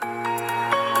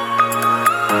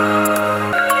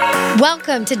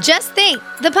Welcome to Just Think,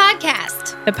 the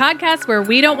podcast. The podcast where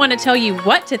we don't want to tell you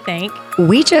what to think.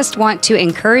 We just want to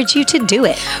encourage you to do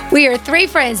it. We are three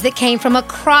friends that came from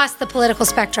across the political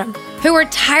spectrum, who were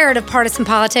tired of partisan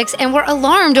politics and were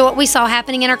alarmed at what we saw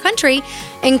happening in our country,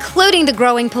 including the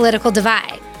growing political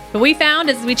divide. What we found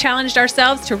as we challenged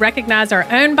ourselves to recognize our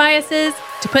own biases,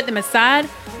 to put them aside,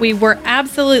 we were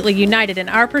absolutely united in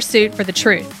our pursuit for the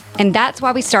truth. And that's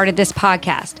why we started this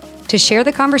podcast, to share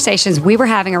the conversations we were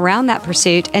having around that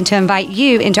pursuit and to invite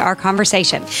you into our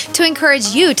conversation. To encourage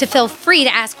you to feel free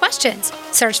to ask questions,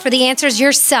 search for the answers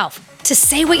yourself, to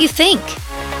say what you think.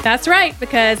 That's right,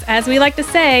 because as we like to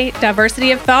say,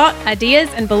 diversity of thought, ideas,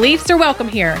 and beliefs are welcome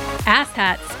here.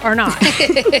 Asshats are not.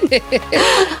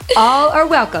 All are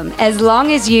welcome as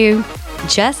long as you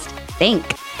just think.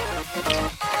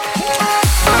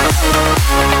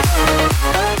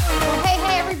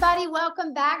 Hey, everybody.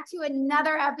 Welcome back to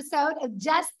another episode of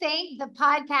Just Think, the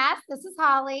podcast. This is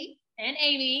Holly. And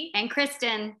Amy. And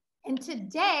Kristen. And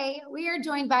today we are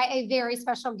joined by a very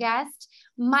special guest,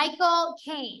 Michael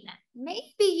Cain. Maybe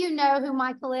you know who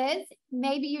Michael is.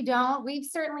 Maybe you don't. We've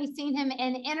certainly seen him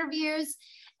in interviews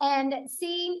and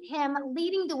seen him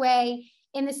leading the way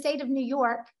in the state of New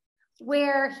York,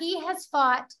 where he has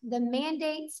fought the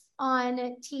mandates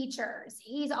on teachers.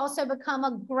 He's also become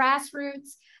a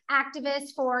grassroots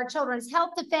activist for children's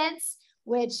health defense,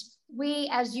 which we,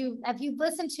 if you've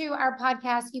listened to our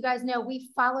podcast, you guys know we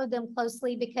follow them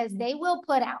closely because they will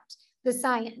put out the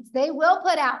science. They will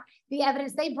put out the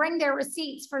evidence. They bring their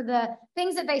receipts for the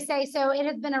things that they say. So it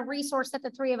has been a resource that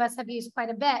the three of us have used quite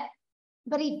a bit.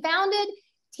 But he founded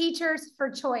Teachers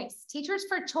for Choice,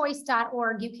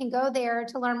 teachersforchoice.org. You can go there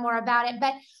to learn more about it.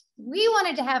 But we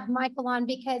wanted to have Michael on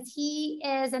because he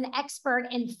is an expert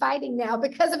in fighting now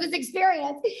because of his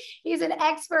experience. He's an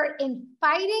expert in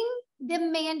fighting the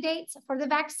mandates for the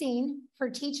vaccine for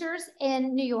teachers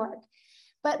in New York.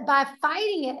 But by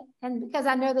fighting it, and because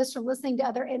I know this from listening to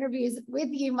other interviews with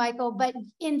you, Michael, but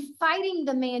in fighting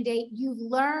the mandate, you've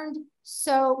learned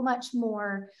so much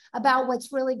more about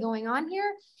what's really going on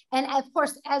here. And of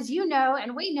course, as you know,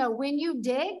 and we know, when you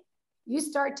dig, you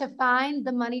start to find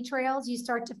the money trails, you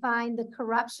start to find the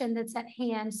corruption that's at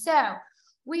hand. So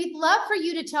we'd love for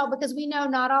you to tell, because we know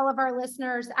not all of our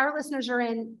listeners are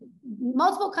in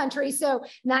multiple countries, so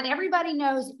not everybody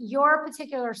knows your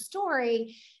particular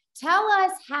story. Tell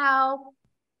us how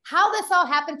this all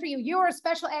happened for you. You were a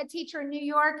special ed teacher in New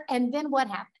York, and then what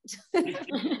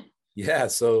happened? Yeah,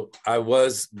 so I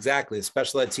was exactly a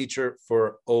special ed teacher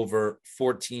for over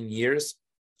 14 years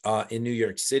in New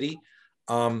York City.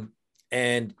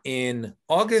 And in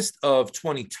August of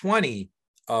 2020,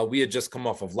 we had just come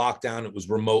off of lockdown. It was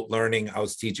remote learning. I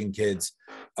was teaching kids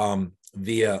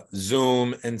via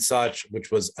Zoom and such,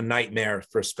 which was a nightmare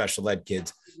for special ed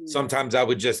kids. Sometimes I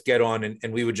would just get on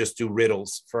and we would just do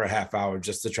riddles for a half hour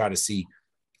just to try to see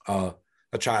a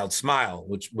child smile,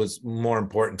 which was more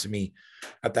important to me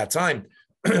at that time.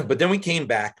 But then we came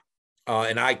back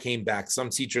and I came back. Some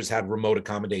teachers had remote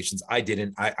accommodations. I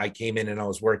didn't. I came in and I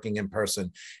was working in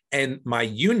person. And my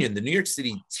union, the New York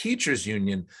City Teachers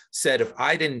Union, said if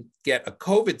I didn't get a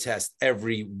COVID test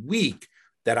every week,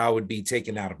 that I would be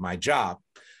taken out of my job.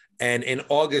 And in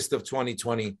August of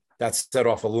 2020, that set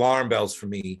off alarm bells for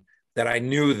me that I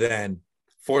knew then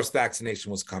forced vaccination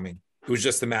was coming. It was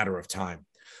just a matter of time.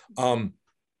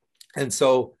 And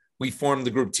so we formed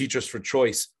the group Teachers for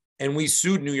Choice, and we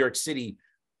sued New York City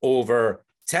over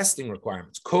testing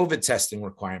requirements, COVID testing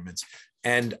requirements.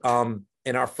 And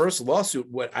in our first lawsuit,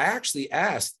 what I actually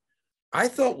asked, I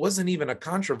thought wasn't even a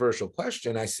controversial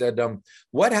question. I said,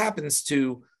 what happens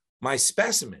to my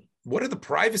specimen? What are the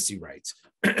privacy rights,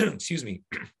 excuse me,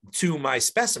 to my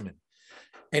specimen?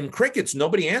 And crickets,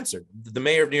 nobody answered. The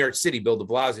mayor of New York City, Bill de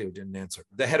Blasio, didn't answer.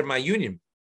 The head of my union,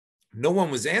 no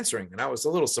one was answering. And I was a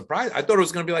little surprised. I thought it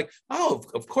was going to be like, oh,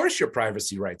 of course your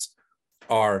privacy rights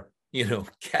are,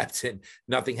 kept and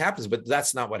nothing happens. But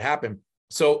that's not what happened.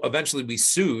 So eventually we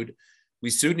sued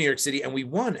New York City and we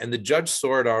won. And the judge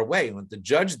saw it our way. What the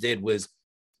judge did was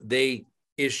they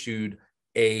issued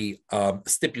a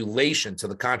stipulation to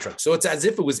the contract. So it's as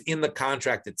if it was in the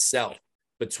contract itself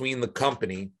between the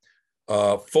company,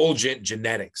 Fulgent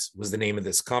Genetics was the name of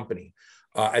this company,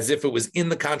 as if it was in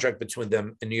the contract between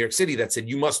them in New York City that said,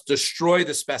 you must destroy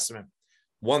the specimen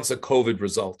once a COVID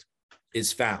result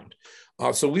is found.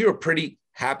 So we were pretty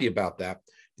happy about that.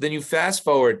 Then you fast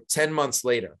forward 10 months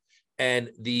later,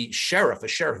 and the sheriff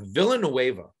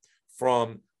Villanueva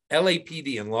from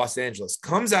LAPD in Los Angeles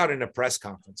comes out in a press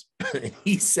conference and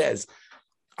he says,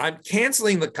 I'm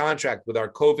canceling the contract with our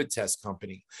COVID test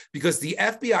company because the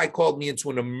FBI called me into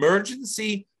an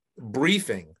emergency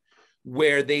briefing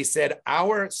where they said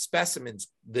our specimens,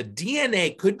 the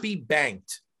DNA could be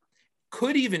banked,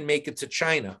 could even make it to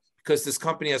China because this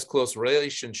company has close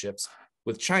relationships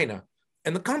with China.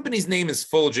 And the company's name is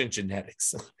Fulgent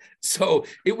Genetics. So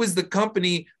it was the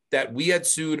company that we had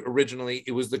sued originally.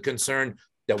 It was the concern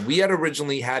that we had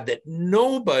originally had that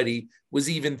nobody was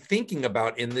even thinking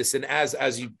about in this. And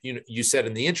as you said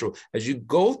in the intro, as you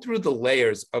go through the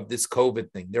layers of this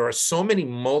COVID thing, there are so many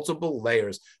multiple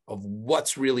layers of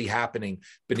what's really happening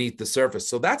beneath the surface.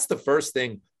 So that's the first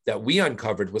thing that we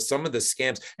uncovered was some of the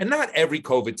scams. And not every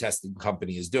COVID testing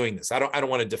company is doing this. I don't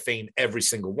want to defame every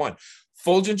single one.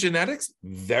 Fulgent Genetics,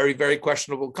 very, very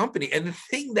questionable company. And the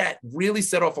thing that really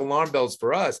set off alarm bells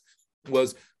for us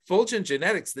was Fulgent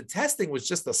Genetics, the testing was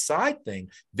just a side thing.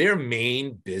 Their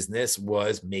main business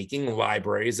was making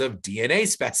libraries of DNA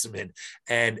specimen.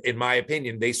 And in my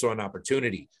opinion, they saw an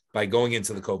opportunity by going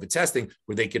into the COVID testing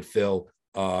where they could fill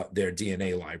their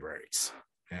DNA libraries.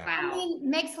 Yeah. Wow. I mean,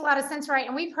 makes a lot of sense, right?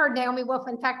 And we've heard Naomi Wolf.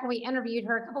 In fact, when we interviewed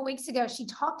her a couple of weeks ago, she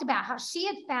talked about how she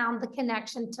had found the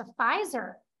connection to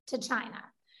Pfizer to China,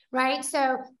 right?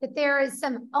 So that there is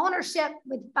some ownership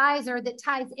with Pfizer that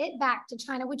ties it back to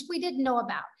China, which we didn't know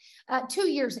about 2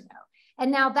 years ago.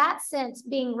 And now that's since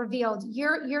being revealed.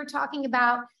 You're talking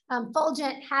about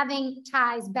Fulgent having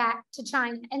ties back to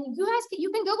China. And you guys,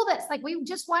 you can Google this. Like we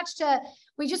just watched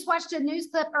a news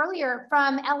clip earlier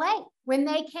from LA when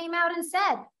they came out and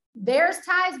said, there's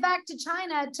ties back to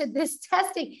China to this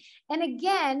testing. And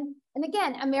again,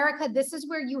 America, this is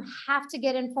where you have to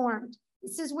get informed.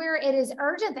 This is where it is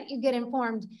urgent that you get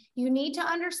informed. You need to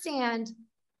understand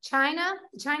China,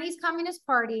 the Chinese Communist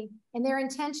Party, and their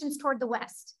intentions toward the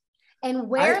West. And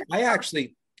where I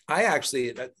actually,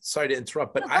 sorry to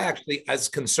interrupt, but I actually, as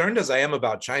concerned as I am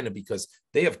about China, because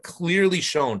they have clearly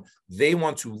shown they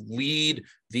want to lead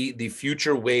the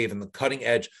future wave and the cutting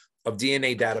edge of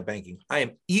DNA data banking. I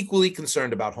am equally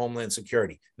concerned about Homeland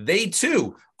Security. They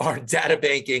too are data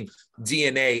banking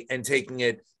DNA and taking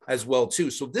it as well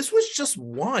too. So this was just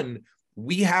one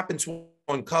we happen to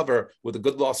uncover with a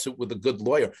good lawsuit with a good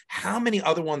lawyer. How many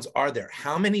other ones are there?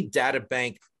 How many data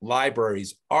bank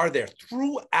libraries are there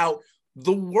throughout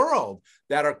the world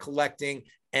that are collecting,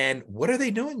 and what are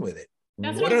they doing with it?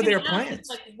 What are their plans?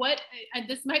 Like what,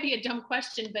 this might be a dumb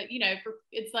question, but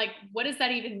it's like, what does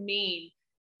that even mean?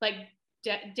 Like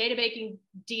data banking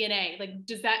DNA, like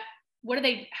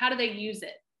how do they use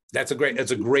it? That's a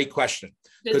great question,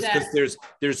 because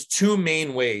there's two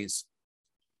main ways.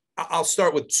 I'll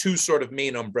start with two sort of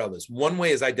main umbrellas. One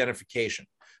way is identification,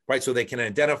 right? So they can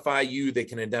identify you, they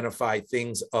can identify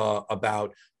things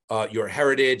about your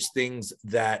heritage, things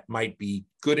that might be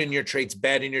good in your traits,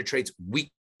 bad in your traits,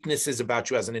 weaknesses about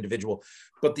you as an individual.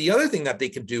 But the other thing that they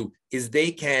can do is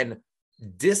they can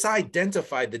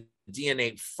disidentify the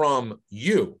DNA from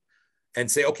you and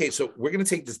say, okay, so we're going to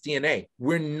take this DNA.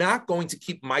 We're not going to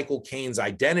keep Michael Cain's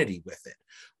identity with it,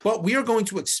 but we are going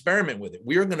to experiment with it.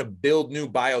 We are going to build new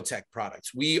biotech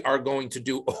products. We are going to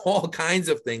do all kinds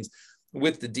of things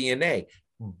with the DNA.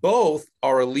 Both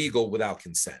are illegal without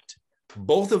consent.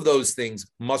 Both of those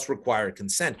things must require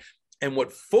consent. And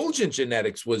what Fulgent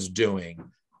Genetics was doing,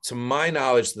 to my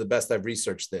knowledge, to the best I've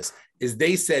researched this, is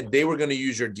they said they were going to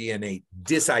use your DNA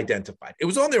disidentified. It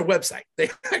was on their website. They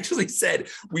actually said,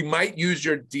 we might use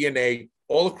your DNA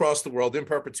all across the world in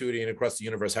perpetuity and across the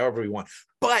universe, however we want,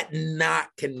 but not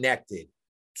connected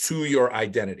to your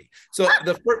identity. So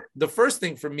the first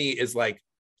thing for me is like,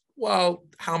 well,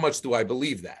 how much do I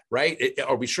believe that, right?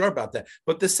 Are we sure about that?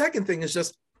 But the second thing is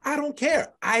just, I don't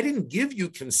care. I didn't give you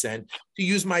consent to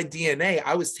use my DNA.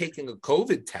 I was taking a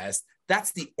COVID test.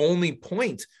 That's the only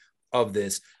point of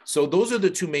this. So those are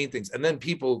the two main things. And then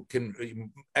people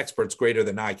experts greater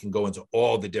than I can go into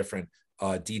all the different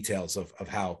details of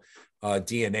how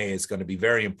DNA is going to be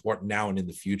very important now and in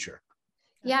the future.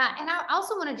 Yeah. And I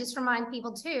also want to just remind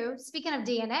people too, speaking of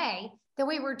DNA, that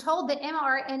we were told that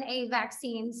mRNA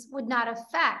vaccines would not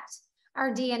affect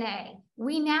our DNA.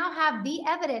 We now have the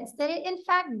evidence that it in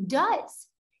fact does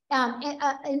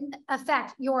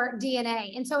affect your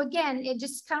DNA. And so again, it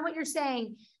just kind of what you're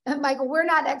saying, Michael, we're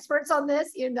not experts on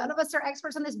this. None of us are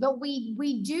experts on this, but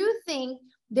we do think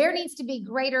there needs to be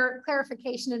greater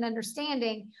clarification and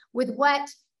understanding with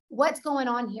what's going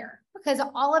on here, because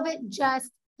all of it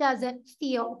just doesn't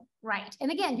feel right.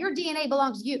 And again, your DNA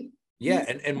belongs to you. Yeah,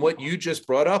 and what you just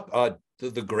brought up,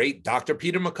 the great Dr.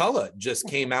 Peter McCullough just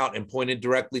came out and pointed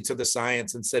directly to the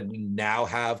science and said, we now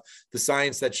have the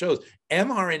science that shows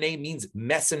mRNA means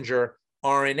messenger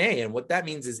RNA. And what that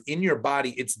means is in your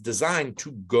body, it's designed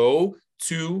to go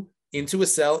into a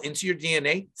cell, into your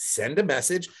DNA, send a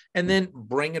message, and then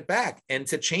bring it back and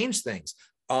to change things.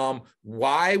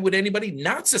 Why would anybody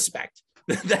not suspect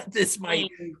that this might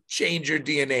change your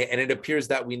DNA? And it appears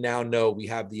that we now know, we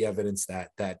have the evidence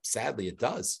that sadly it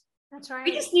does. That's right.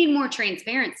 We just need more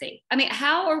transparency. I mean,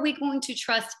 how are we going to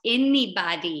trust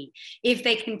anybody if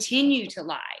they continue to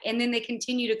lie and then they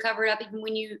continue to cover it up even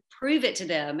when you prove it to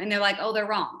them and they're like, oh, they're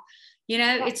wrong? You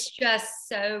know, it's just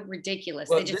so ridiculous.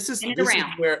 Well, they just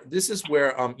this is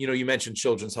where you know, you mentioned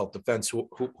Children's Health Defense,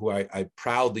 who I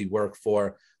proudly work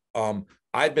for.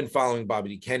 I've been following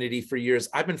Bobby Kennedy for years.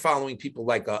 I've been following people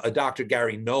like a Dr.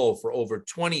 Gary Null for over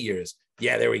 20 years.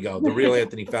 Yeah, there we go. The real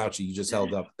Anthony Fauci. You just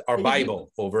held up our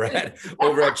Bible over at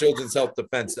Children's Health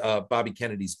Defense, Bobby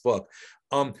Kennedy's book.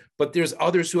 But there's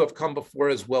others who have come before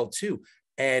as well too.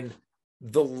 And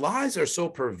the lies are so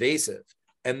pervasive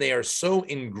and they are so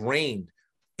ingrained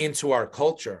into our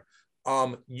culture.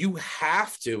 You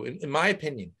have to, in my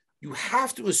opinion, you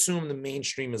have to assume the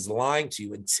mainstream is lying to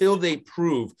you until they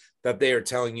prove that they are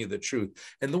telling you the truth.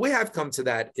 And the way I've come to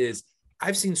that is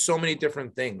I've seen so many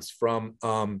different things from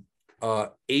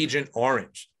Agent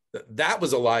Orange. That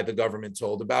was a lie the government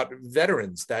told about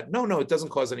veterans, that no, it doesn't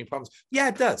cause any problems. Yeah,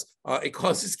 it does. It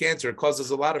causes cancer. It causes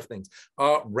a lot of things.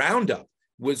 Roundup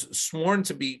was sworn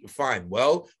to be fine.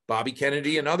 Well, Bobby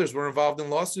Kennedy and others were involved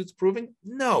in lawsuits proving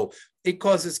no, it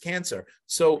causes cancer.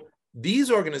 So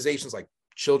these organizations like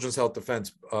Children's Health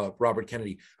Defense, Robert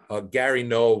Kennedy, Gary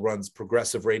Null runs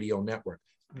Progressive Radio Network.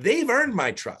 They've earned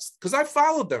my trust because I've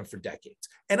followed them for decades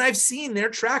and I've seen their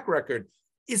track record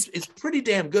is pretty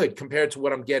damn good compared to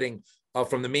what I'm getting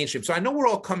from the mainstream. So I know we're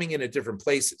all coming in at different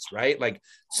places, right? Like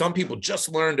some people just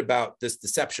learned about this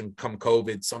deception come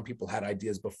COVID. Some people had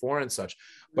ideas before and such,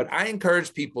 but I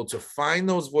encourage people to find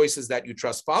those voices that you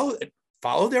trust,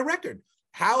 follow their record.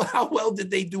 How well did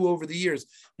they do over the years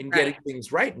in getting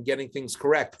things right and getting things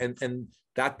correct? And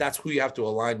that's who you have to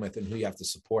align with and who you have to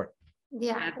support.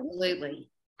 Yeah,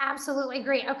 absolutely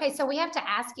agree. Okay, so we have to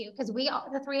ask you, because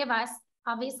the three of us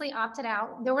obviously opted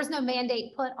out. There was no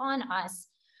mandate put on us,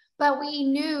 but we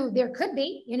knew there could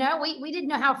be, you know, we didn't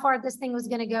know how far this thing was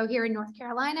going to go here in North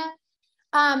Carolina.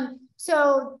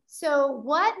 So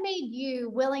what made you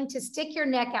willing to stick your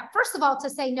neck out? First of all, to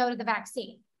say no to the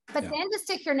vaccine, but then to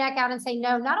stick your neck out and say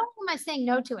no, not only am I saying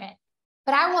no to it,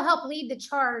 but I will help lead the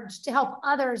charge to help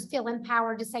others feel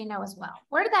empowered to say no as well.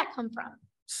 Where did that come from?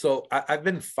 So I've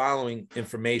been following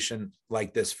information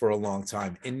like this for a long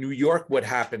time. In New York, what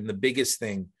happened, the biggest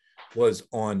thing was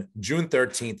on June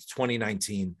 13th,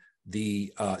 2019,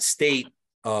 the state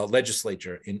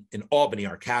legislature in Albany,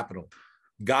 our capital,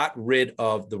 got rid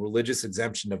of the religious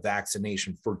exemption of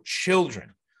vaccination for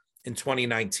children in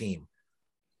 2019.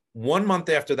 1 month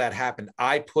after that happened,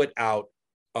 I put out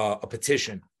a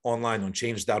petition online on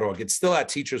change.org. It's still at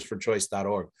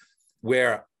teachersforchoice.org,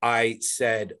 where I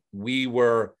said we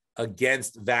were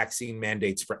against vaccine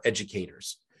mandates for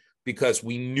educators because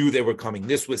we knew they were coming.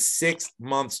 This was 6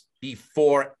 months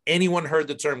before anyone heard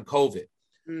the term COVID.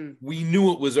 We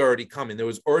knew it was already coming. There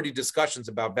was already discussions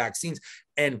about vaccines.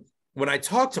 And when I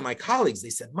talked to my colleagues, they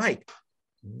said, Mike,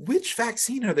 which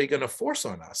vaccine are they going to force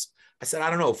on us? I said,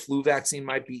 I don't know, flu vaccine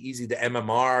might be easy. The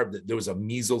MMR, there was a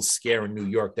measles scare in New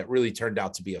York that really turned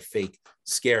out to be a fake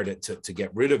scare to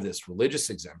get rid of this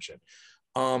religious exemption.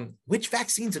 Which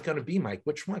vaccines are going to be, Mike?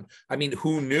 Which one? I mean,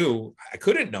 who knew? I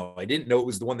couldn't know. I didn't know it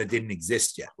was the one that didn't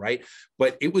exist yet, right?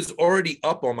 But it was already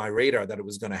up on my radar that it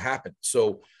was going to happen.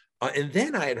 So, and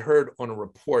then I had heard on a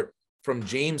report from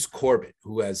James Corbett,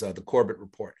 who has the Corbett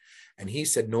Report, and he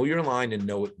said, know your line and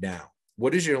know it now.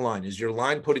 What is your line? Is your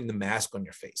line putting the mask on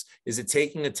your face? Is it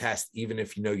taking a test even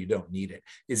if you know you don't need it?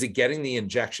 Is it getting the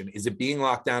injection? Is it being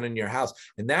locked down in your house?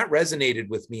 And that resonated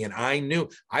with me. And I knew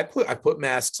I put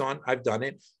masks on. I've done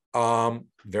it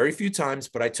very few times,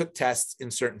 but I took tests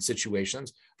in certain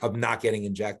situations of not getting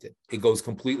injected. It goes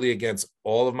completely against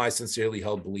all of my sincerely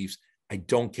held beliefs. I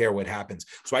don't care what happens.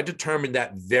 So I determined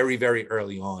that very, very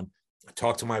early on. I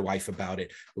talked to my wife about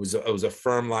it. It was a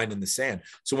firm line in the sand.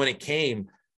 So when it came,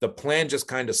 the plan just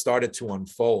kind of started to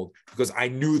unfold because I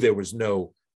knew there was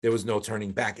no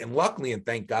turning back. And luckily, and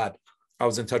thank God, I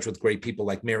was in touch with great people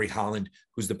like Mary Holland,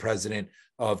 who's the president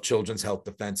of Children's Health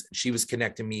Defense. She was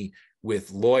connecting me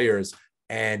with lawyers,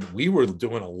 and we were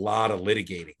doing a lot of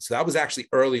litigating. So that was actually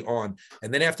early on.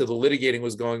 And then after the litigating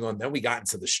was going on, then we got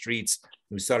into the streets.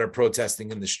 We started protesting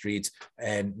in the streets.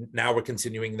 And now we're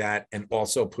continuing that and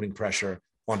also putting pressure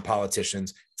on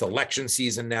politicians. It's election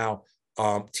season now.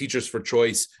 Teachers for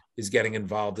Choice is getting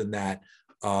involved in that.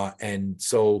 And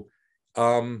so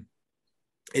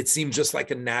it seemed just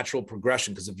like a natural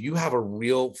progression, because if you have a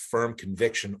real firm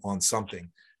conviction on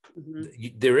something,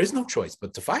 there is no choice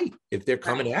but to fight. If they're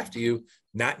coming after you,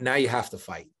 now you have to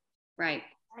fight. Right.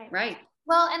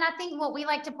 Well, and I think what we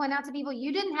like to point out to people,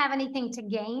 you didn't have anything to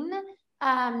gain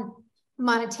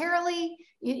monetarily,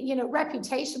 you know,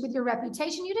 reputation, with your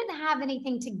reputation, you didn't have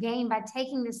anything to gain by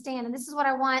taking the stand. And this is what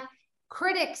I want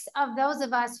critics of those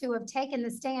of us who have taken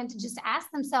the stand to just ask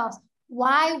themselves,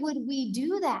 why would we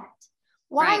do that?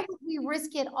 Why would we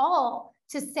risk it all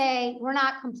to say we're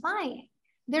not complying?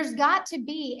 There's got to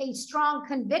be a strong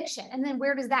conviction. And then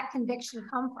where does that conviction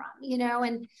come from? You know,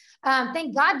 and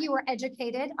thank God you were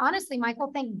educated. Honestly,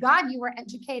 Michael, thank God you were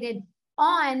educated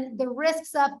on the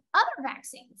risks of other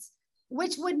vaccines,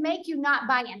 which would make you not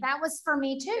buy in. That was for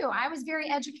me too. I was very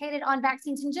educated on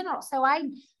vaccines in general. So I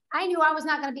knew I was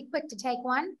not going to be quick to take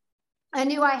one. I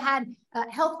knew I had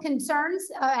health concerns.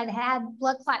 I'd had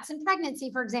blood clots in pregnancy,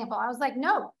 for example. I was like,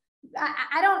 no,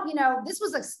 I don't, you know, this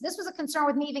was a concern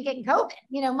with me even getting COVID,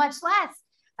 you know, much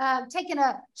less taking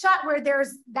a shot where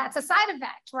that's a side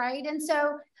effect, right? And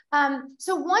so,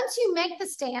 so once you make the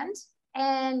stand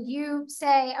and you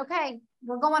say, okay,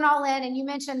 we're going all in, and you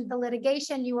mentioned the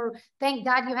litigation, thank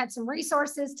God you had some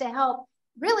resources to help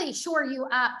really shore you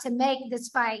up to make this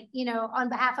fight, you know, on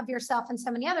behalf of yourself and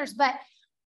so many others. But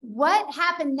what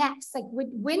happened next? Like,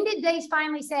 when did they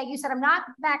finally say, you said, I'm not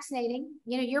vaccinating,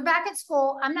 you know, you're back at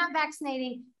school, I'm not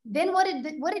vaccinating. Then what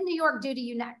did New York do to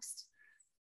you next?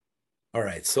 All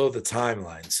right. So the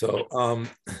timeline. So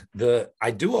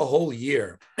I do a whole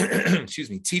year, excuse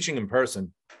me, teaching in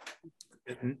person,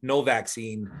 no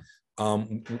vaccine.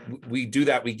 We do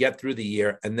that. We get through the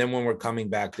year. And then when we're coming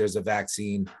back, there's a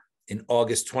vaccine in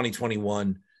August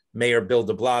 2021. Mayor Bill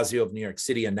de Blasio of New York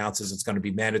City announces it's going to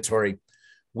be mandatory.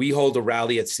 We hold a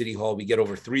rally at City Hall. We get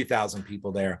over 3,000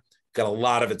 people there, got a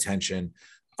lot of attention.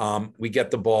 We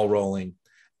get the ball rolling.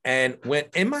 And when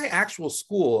in my actual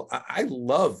school, I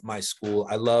love my school.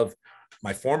 I love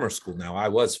my former school now. I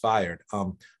was fired. I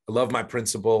love my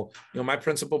principal. You know, my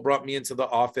principal brought me into the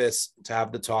office to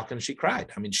have the talk, and she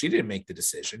cried. I mean, she didn't make the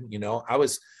decision. You know, I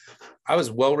was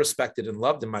well respected and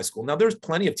loved in my school. Now, there's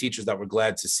plenty of teachers that were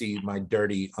glad to see my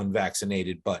dirty,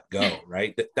 unvaccinated butt go,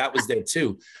 right? That was there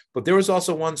too. But there was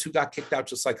also ones who got kicked out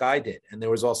just like I did. And there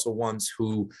was also ones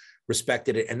who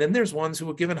respected it. And then there's ones who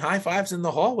were given high fives in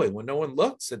the hallway when no one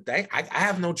looked, said, I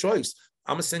have no choice.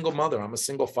 I'm a single mother. I'm a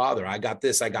single father. I got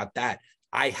this, I got that.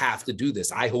 I have to do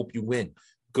this. I hope you win.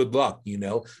 Good luck, you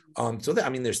know? I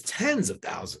mean, there's tens of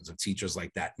thousands of teachers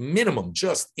like that, minimum,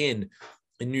 just in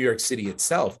New York City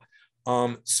itself.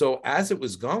 So as it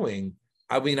was going,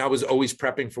 I mean, I was always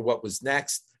prepping for what was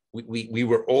next. We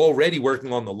were already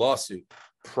working on the lawsuit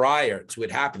prior to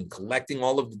it happening, collecting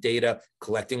all of the data,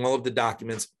 collecting all of the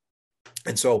documents.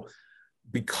 And so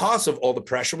because of all the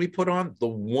pressure we put on, the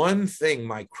one thing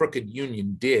my crooked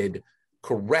union did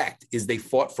correct is they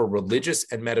fought for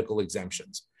religious and medical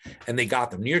exemptions, and they got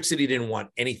them. New York City didn't want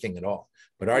anything at all,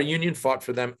 but our union fought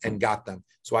for them and got them.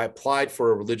 So I applied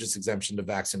for a religious exemption to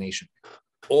vaccination.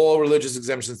 All religious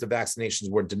exemptions to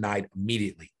vaccinations were denied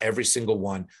immediately, every single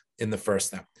one in the first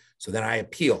step. So then I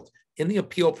appealed. In the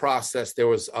appeal process, there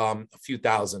was a few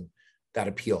thousand that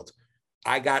appealed.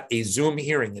 I got a Zoom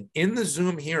hearing, and in the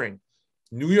Zoom hearing,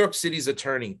 New York City's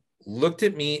attorney looked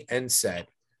at me and said,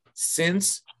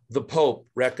 since the Pope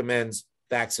recommends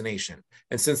vaccination,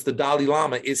 and since the Dalai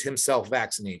Lama is himself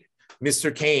vaccinated,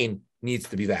 Mr. Kane needs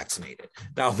to be vaccinated.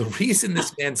 Now, the reason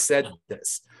this man said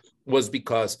this was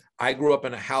because I grew up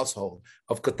in a household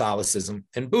of Catholicism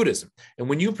and Buddhism. And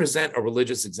when you present a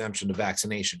religious exemption to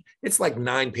vaccination, it's like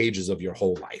 9 pages of your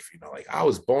whole life. You know, like I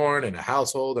was born in a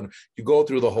household, and you go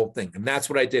through the whole thing. And that's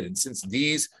what I did. And since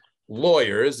these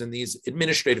lawyers and these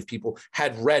administrative people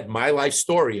had read my life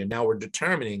story and now were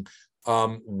determining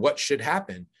what should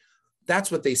happen,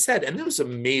 that's what they said. And there was a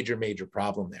major, major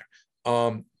problem there.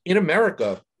 In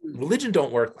America, religion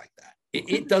don't work like that.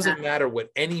 It doesn't matter what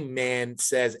any man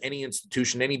says, any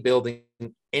institution, any building,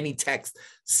 any text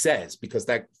says, because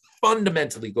that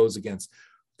fundamentally goes against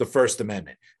the First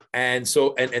Amendment. And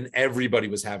so, and everybody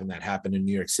was having that happen in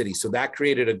New York City. So that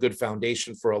created a good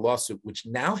foundation for a lawsuit, which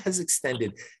now has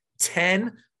extended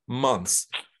 10 months.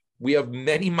 We have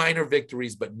many minor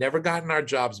victories, but never gotten our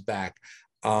jobs back.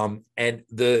 And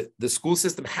the school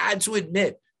system had to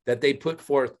admit that they put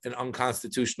forth an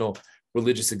unconstitutional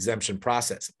religious exemption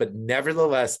process, but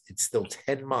nevertheless, it's still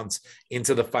 10 months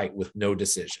into the fight with no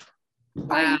decision.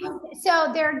 Wow.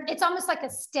 So it's almost like a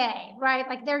stay, right?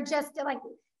 Like they're just like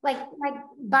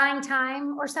buying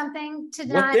time or something to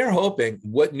deny. What they're hoping,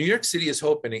 what New York City is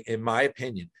hoping, in my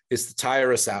opinion, is to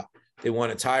tire us out. They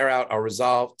want to tire out our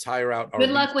resolve, tire out our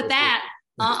good luck with that.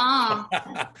 And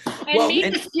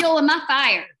the fuel in my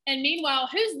fire. And meanwhile,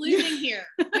 who's losing here?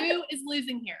 Who is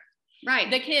losing here? Right.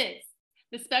 The kids,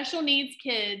 the special needs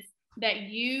kids that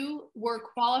you were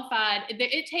qualified?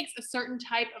 It takes a certain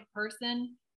type of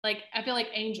person. Like, I feel like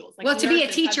angels. Like well, to be a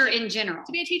nurses teacher have in general.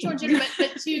 To be a teacher in general,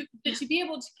 but to be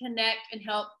able to connect and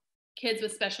help kids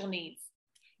with special needs.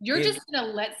 You're just going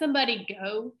to let somebody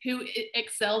go who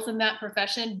excels in that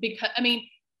profession because, I mean,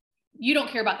 you don't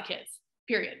care about the kids,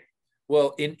 period.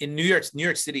 Well, in New York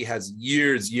City has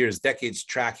years, decades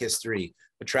track history,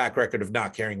 a track record of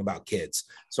not caring about kids.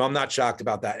 So I'm not shocked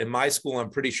about that. In my school, I'm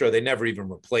pretty sure they never even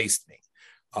replaced me.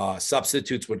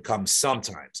 Substitutes would come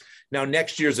sometimes. Now,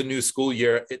 next year's a new school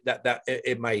year.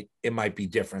 It might be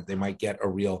different. They might get a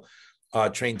real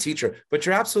trained teacher. But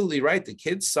you're absolutely right. The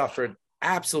kids suffered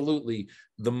absolutely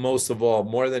the most of all,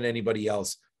 more than anybody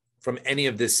else, from any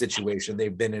of this situation.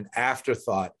 They've been an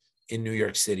afterthought in New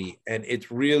York City, and it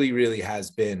really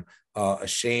has been a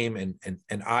shame.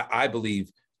 And I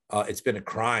believe it's been a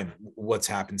crime what's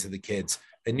happened to the kids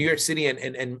in New York City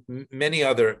and many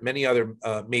other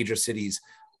major cities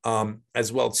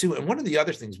as well too. And one of the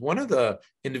other things, one of the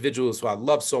individuals who I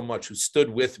love so much, who stood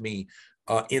with me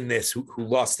in this, who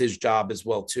lost his job as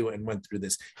well too and went through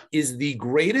this, is the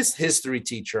greatest history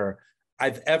teacher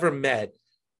I've ever met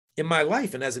in my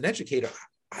life. And as an educator,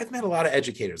 I've met a lot of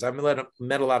educators. I've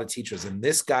met a lot of teachers, and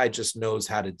this guy just knows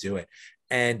how to do it.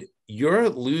 And you're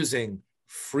losing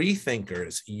free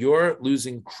thinkers, you're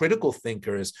losing critical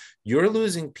thinkers, you're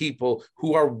losing people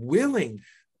who are willing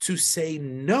to say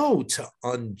no to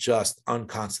unjust,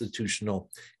 unconstitutional,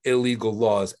 illegal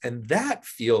laws. And that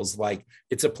feels like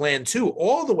it's a plan too,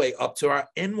 all the way up to our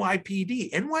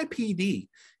NYPD. NYPD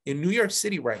in New York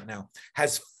City right now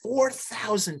has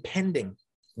 4,000 pending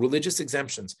religious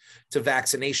exemptions to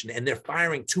vaccination, and they're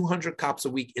firing 200 cops a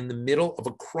week in the middle of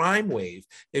a crime wave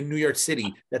in New York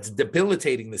City that's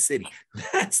debilitating the city.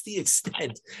 That's the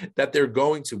extent that they're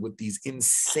going to with these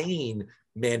insane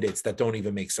mandates that don't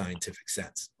even make scientific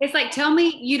sense. It's like, tell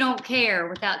me you don't care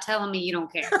without telling me you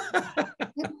don't care.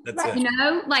 That's it. You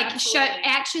know, like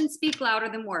actions speak louder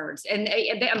than words. And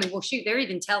I mean, well, shoot, they're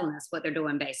even telling us what they're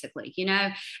doing, basically, you know.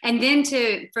 And then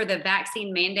for the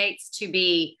vaccine mandates to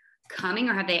be coming,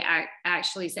 or have they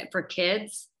actually set for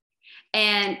kids?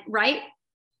 And right,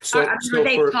 so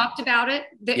they've talked about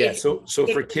it. So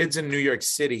for kids in New York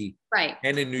City, right,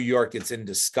 and in New York, it's in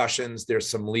discussions. There's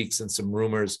some leaks and some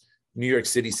rumors. New York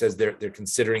City says they're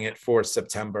considering it for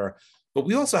September, but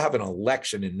we also have an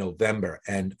election in November,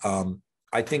 and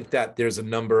I think that there's a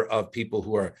number of people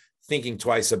who are thinking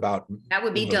twice about that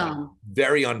would be dumb,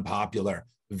 very unpopular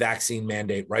vaccine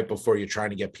mandate right before you're trying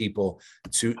to get people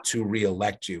to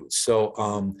reelect you.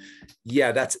 So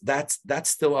yeah, that's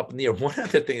still up in the air. One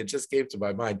other thing that just came to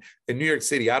my mind in New York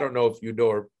City, I don't know if you know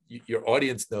or your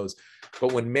audience knows,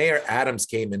 but when Mayor Adams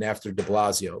came in after de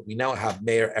Blasio, we now have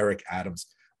Mayor Eric Adams.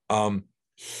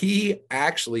 He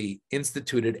actually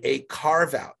instituted a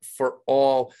carve out for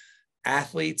all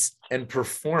athletes and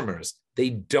performers. They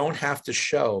don't have to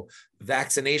show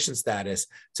vaccination status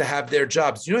to have their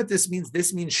jobs. You know what this means?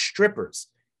 This means strippers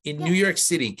in New York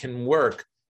City can work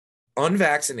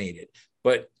unvaccinated,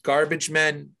 but garbage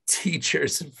men,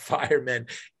 teachers, and firemen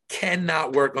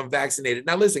cannot work unvaccinated.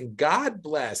 Now, listen, God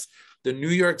bless the New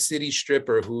York City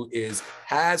stripper who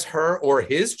has her or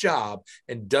his job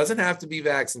and doesn't have to be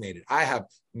vaccinated. I have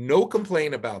no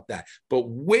complaint about that. But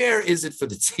where is it for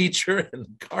the teacher and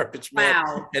the garbage man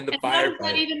and the firefighter? How does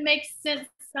that even make sense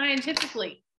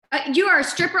scientifically? You are a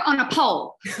stripper on a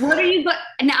pole. What are you?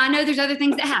 Now I know there's other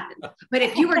things that happen, but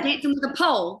if you were dancing with a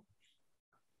pole,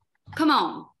 come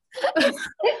on.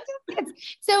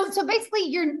 So basically,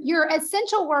 you're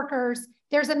essential workers.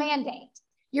 There's a mandate.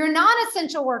 You're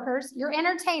non-essential workers. You're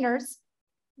entertainers.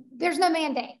 There's no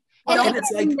mandate. Don't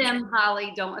offend them,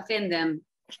 Holly. Don't offend them.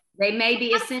 They may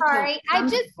be essential. Sorry,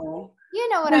 you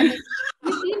know what I mean.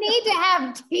 You need to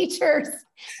have teachers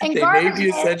and they may be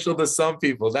essential to some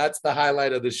people. That's the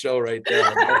highlight of the show right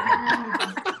there.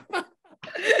 Oh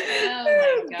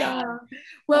my God.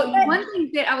 Well, one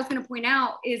thing that I was going to point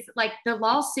out is like the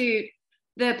lawsuit,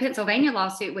 the Pennsylvania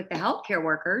lawsuit with the healthcare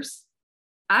workers.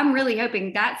 I'm really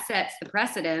hoping that sets the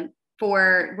precedent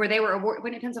for where they were awarded,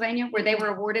 when in Pennsylvania, where they were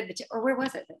awarded or where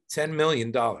was it? $10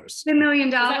 million. $10 million.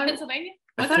 Was that Pennsylvania?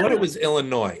 I thought it was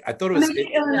Illinois. I thought it was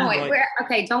Illinois.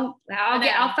 Okay,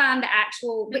 I'll find the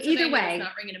actual, but either way.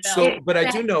 Not ringing a bell. So, but I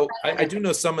do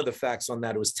know some of the facts on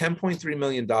that. It was $10.3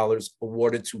 million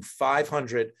awarded to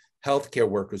 500 healthcare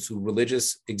workers whose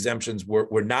religious exemptions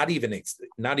were not even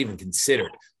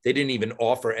considered. They didn't even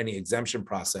offer any exemption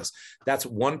process. That's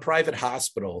one private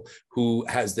hospital who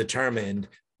has determined,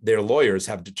 their lawyers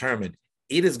have determined,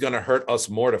 it is going to hurt us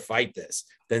more to fight this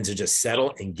than to just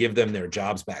settle and give them their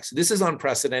jobs back. So this is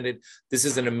unprecedented. This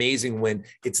is an amazing win.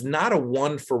 It's not a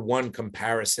one-for-one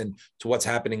comparison to what's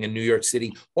happening in New York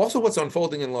City. Also, what's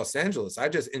unfolding in Los Angeles. I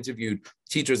just interviewed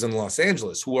teachers in Los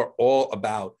Angeles who are all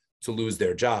about to lose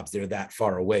their jobs. They're that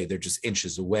far away. They're just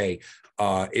inches away.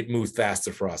 It moved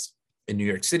faster for us in New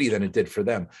York City than it did for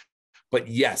them. But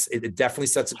yes, it definitely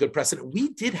sets a good precedent. We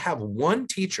did have one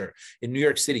teacher in New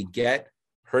York City get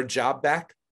her job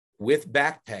back with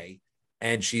back pay,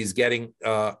 and she's getting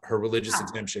her religious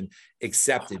exemption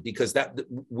accepted, because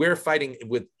we're fighting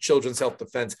with Children's Health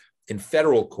Defense in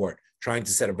federal court, trying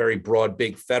to set a very broad,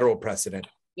 big federal precedent.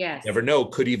 Yes. Never know,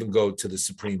 could even go to the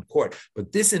Supreme Court.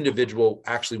 But this individual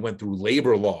actually went through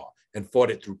labor law and fought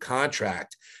it through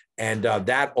contract. And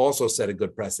that also set a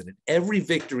good precedent. Every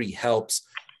victory helps,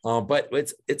 but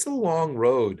it's a long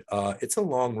road. It's a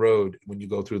long road when you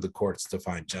go through the courts to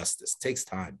find justice. It takes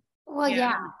time. Well,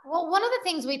 yeah. Well, one of the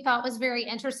things we thought was very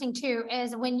interesting too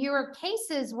is when your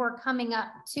cases were coming up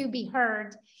to be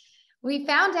heard, we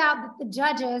found out that the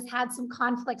judges had some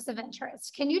conflicts of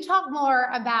interest. Can you talk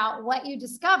more about what you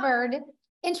discovered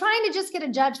in trying to just get a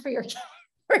judge for your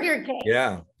case?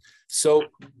 Yeah. So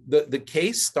the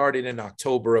case started in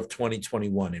October of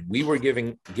 2021, and we were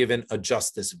given a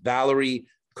justice, Valerie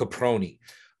Caproni.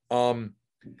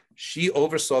 She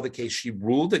oversaw the case. She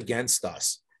ruled against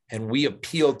us, and we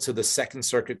appealed to the Second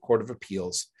Circuit Court of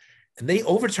Appeals, and they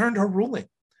overturned her ruling.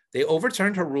 They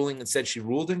overturned her ruling and said she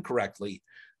ruled incorrectly,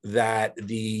 that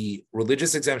the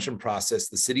religious exemption process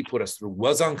the city put us through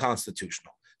was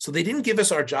unconstitutional. So they didn't give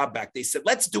us our job back. They said,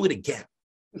 let's do it again.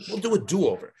 We'll do a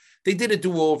do-over. They did a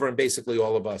do-over, and basically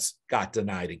all of us got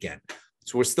denied again.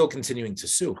 So we're still continuing to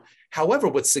sue. However,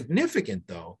 what's significant,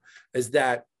 though, is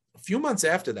that a few months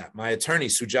after that, my attorney,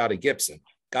 Sujata Gibson,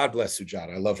 God bless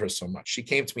Sujata, I love her so much. She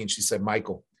came to me and she said,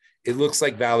 Michael, it looks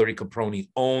like Valerie Caproni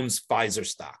owns Pfizer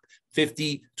stock,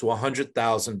 $50,000 to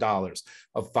 $100,000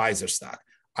 of Pfizer stock.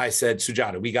 I said,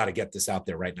 Sujata, we got to get this out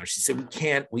there right now. She said, we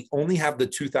can't. We only have the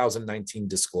 2019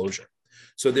 disclosure.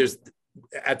 So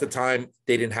at the time,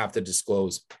 they didn't have to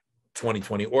disclose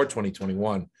 2020 or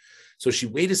 2021. So she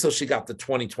waited till she got the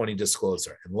 2020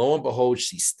 disclosure. And lo and behold,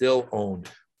 she still owned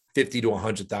 $50,000 to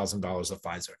 $100,000 of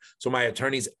Pfizer. So my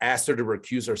attorneys asked her to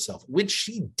recuse herself, which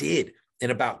she did in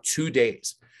about 2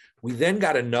 days. We then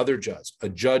got another judge, a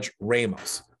Judge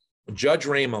Ramos. Judge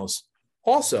Ramos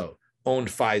also owned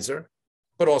Pfizer,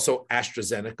 but also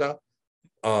AstraZeneca,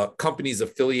 companies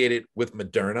affiliated with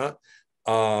Moderna,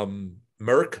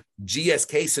 Merck,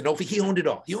 GSK, Sanofi. He owned it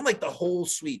all. He owned like the whole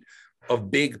suite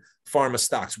of big pharma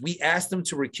stocks. We asked him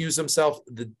to recuse himself.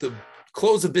 The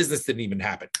close of business didn't even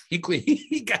happen. He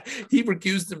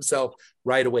recused himself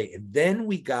right away. And then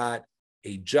we got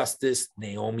a Justice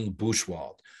Naomi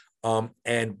Bushwald.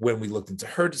 And when we looked into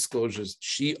her disclosures,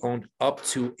 she owned up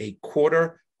to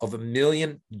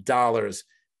 $250,000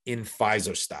 in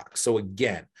Pfizer stock. So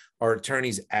again, our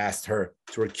attorneys asked her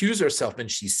to recuse herself,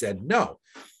 and she said no.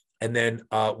 And then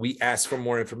we asked for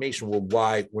more information. Well,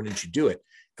 why wouldn't you do it?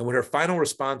 And what her final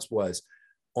response was,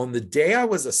 on the day I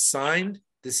was assigned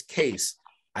this case,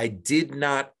 I did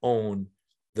not own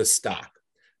the stock.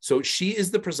 So she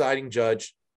is the presiding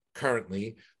judge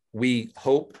currently. We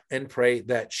hope and pray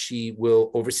that she will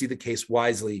oversee the case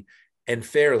wisely and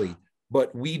fairly,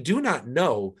 but we do not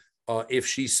know if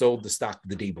she sold the stock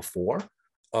the day before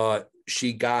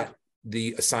she got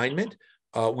the assignment.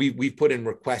 We've put in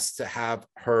requests to have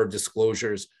her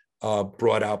disclosures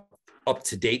brought up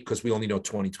to date, because we only know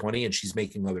 2020 and she's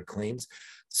making other claims.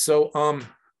 So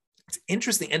it's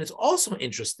interesting. And it's also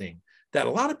interesting that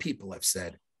a lot of people have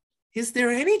said, is there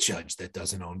any judge that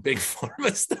doesn't own big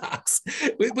pharma stocks?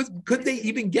 Could they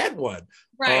even get one?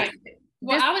 Right.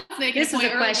 Well, I was making this a point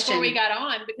is a question before we got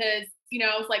on, because,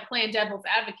 I was like playing devil's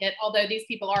advocate, although these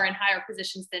people are in higher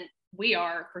positions than we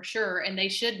are for sure, and they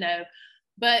should know.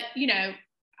 But, I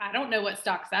don't know what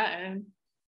stocks I own.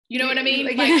 You know what I mean?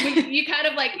 Like you kind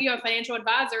of like, a financial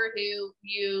advisor who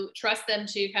you trust them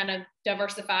to kind of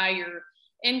diversify your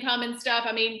income and stuff.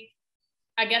 I mean,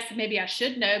 I guess maybe I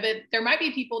should know, but there might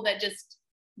be people that just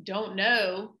don't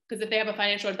know, because if they have a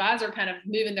financial advisor kind of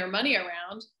moving their money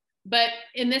around. But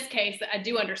in this case, I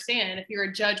do understand if you're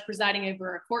a judge presiding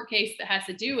over a court case that has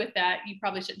to do with that, you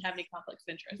probably shouldn't have any conflicts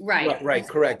of interest. Right,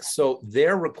 correct. So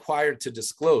they're required to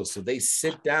disclose. So they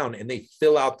sit down and they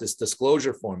fill out this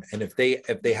disclosure form. And if they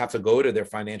have to go to their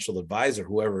financial advisor,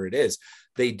 whoever it is,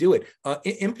 they do it.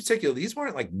 In particular, these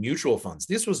weren't like mutual funds.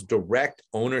 This was direct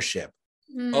ownership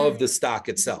of the stock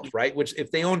itself, right? Which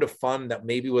if they owned a fund that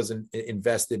maybe was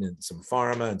invested in some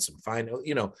pharma and some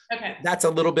Okay. that's a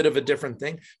little bit of a different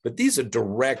thing, but these are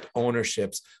direct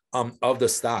ownerships of the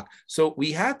stock. So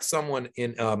we had someone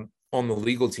on the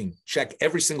legal team check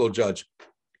every single judge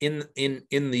in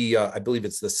the I believe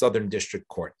it's the Southern District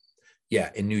Court. Yeah,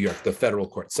 in New York, the federal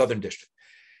court, Southern District.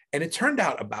 And it turned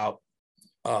out about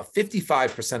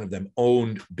 55% of them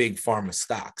owned big pharma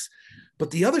stocks.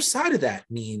 But the other side of that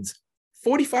means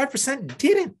 45%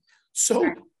 didn't. So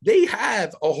they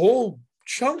have a whole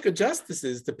chunk of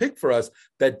justices to pick for us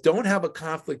that don't have a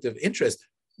conflict of interest.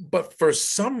 But for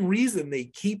some reason, they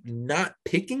keep not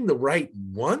picking the right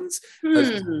ones.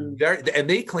 And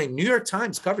they claim, New York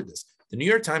Times covered this. The New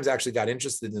York Times actually got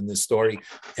interested in this story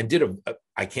and did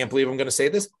I can't believe I'm going to say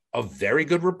this, a very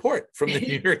good report from the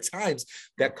New York Times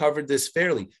that covered this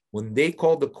fairly. When they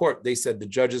called the court, they said the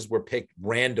judges were picked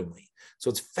randomly. So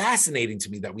it's fascinating to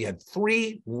me that we had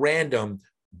 3 random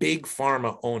big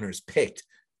pharma owners picked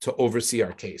to oversee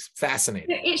our case.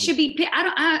 Fascinating. It should be.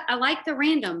 I like the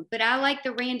random, but I like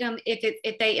the random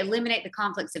if they eliminate the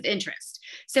conflicts of interest.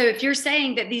 So if you're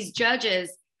saying that these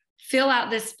judges fill out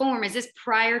this form, is this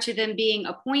prior to them being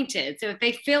appointed? So if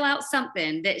they fill out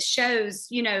something that shows,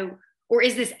 or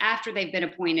is this after they've been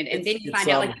appointed? And then you find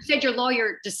out, like you said, your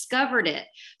lawyer discovered it.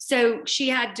 So she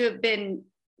had to have been,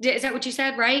 is that what you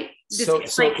said, right? So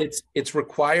it's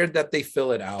required that they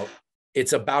fill it out.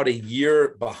 It's about a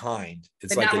year behind.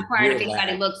 It's but like not required if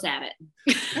anybody lag. looks at it.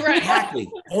 Right. Exactly.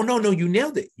 Oh, no, you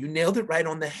nailed it. You nailed it right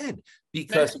on the head,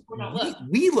 because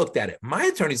we looked at it. My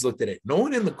attorneys looked at it. No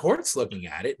one in the court's looking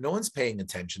at it. No one's paying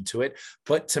attention to it.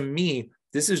 But to me,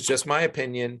 this is just my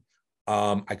opinion.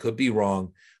 I could be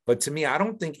wrong, but to me, I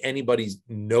don't think anybody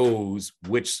knows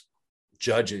which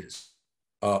judges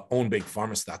own big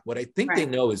pharma stock. What I think they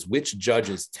know is which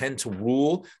judges tend to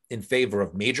rule in favor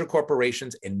of major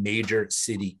corporations and major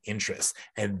city interests.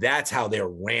 And that's how their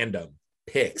random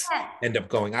picks end up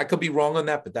going. I could be wrong on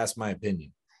that, but that's my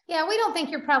opinion. Yeah, we don't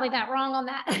think you're probably that wrong on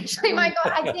that, actually, Michael.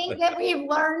 I think that we've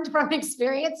learned from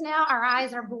experience now. Our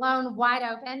eyes are blown wide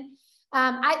open.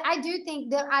 I do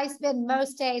think that I spend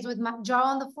most days with my jaw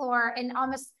on the floor and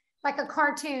almost like a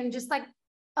cartoon, just like,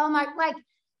 oh my, like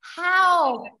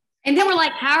how? And then we're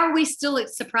like, how are we still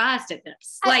surprised at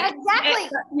this? Like,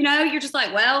 exactly. You're just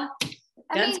like, well,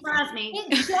 doesn't surprise me.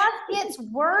 It just gets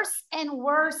worse and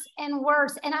worse and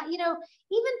worse. And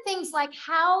even things like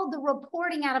how the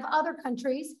reporting out of other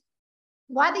countries,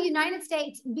 why the United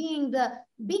States being the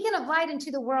beacon of light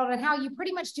into the world and how you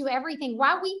pretty much do everything,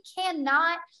 why we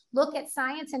cannot look at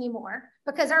science anymore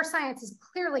because our science is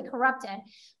clearly corrupted,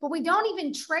 but we don't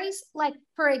even trace, like,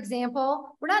 for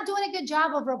example, we're not doing a good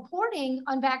job of reporting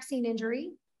on vaccine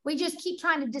injury. We just keep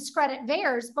trying to discredit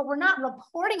VAERS, but we're not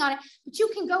reporting on it. But you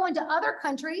can go into other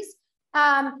countries,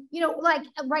 like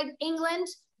England,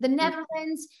 the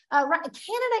Netherlands,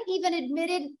 Canada even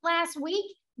admitted last week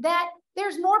that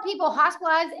there's more people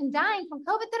hospitalized and dying from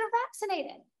COVID that are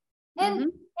vaccinated.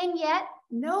 And yet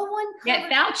no one.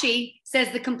 Yet Fauci says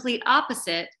the complete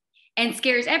opposite and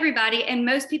scares everybody. And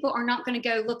most people are not going to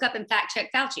go look up and fact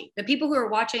check Fauci. The people who are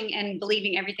watching and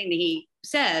believing everything that he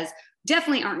says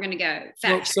definitely aren't going to go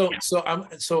fact check.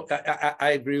 So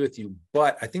I agree with you,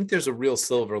 but I think there's a real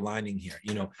silver lining here.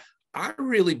 I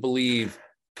really believe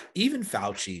even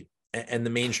Fauci and the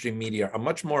mainstream media are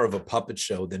much more of a puppet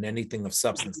show than anything of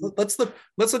substance. Let's look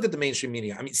at the mainstream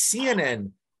media. I mean,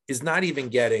 CNN is not even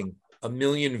getting 1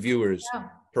 million viewers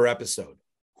per episode.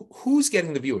 Who's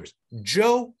getting the viewers?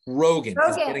 Joe Rogan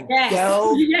is getting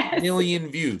 12 million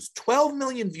views. 12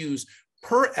 million views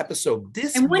per episode.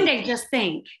 One day, just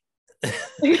think.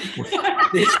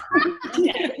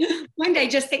 One day,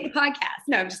 just think the podcast.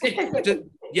 No, I'm just kidding.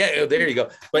 Yeah, there you go.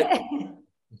 But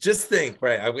just think,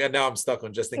 right? Now I'm stuck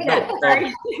on just think. No,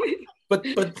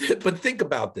 but think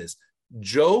about this.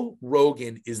 Joe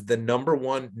Rogan is the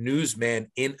 #1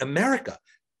 newsman in America.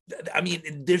 I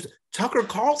mean, there's Tucker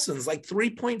Carlson's like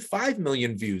 3.5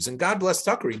 million views, and God bless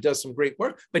Tucker, he does some great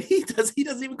work, but he doesn't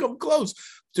even come close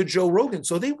to Joe Rogan.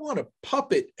 So they want to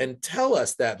puppet and tell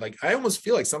us that. Like, I almost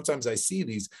feel like sometimes I see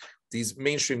these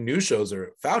mainstream news shows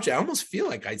or Fauci, I almost feel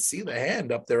like I see the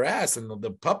hand up their ass and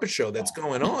the puppet show that's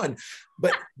going on,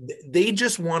 but they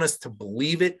just want us to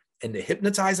believe it and to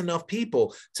hypnotize enough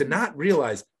people to not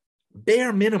realize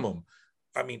bare minimum.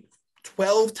 I mean,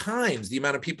 12 times the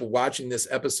amount of people watching this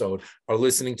episode are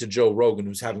listening to Joe Rogan,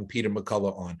 who's having Peter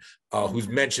McCullough on, who's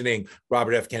mentioning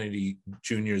Robert F. Kennedy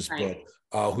Jr.'s book,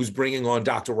 who's bringing on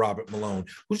Dr. Robert Malone,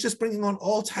 who's just bringing on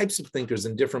all types of thinkers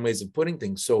and different ways of putting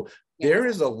things. So there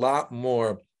is a lot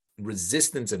more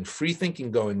resistance and free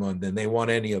thinking going on than they want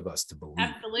any of us to believe.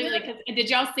 Absolutely. Absolutely. Did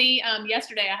y'all see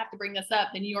yesterday, I have to bring this up,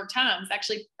 the New York Times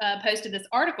actually posted this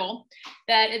article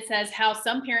that it says how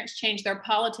some parents change their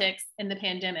politics in the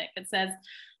pandemic. It says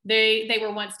they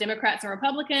were once Democrats and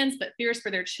Republicans, but fears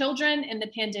for their children in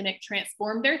the pandemic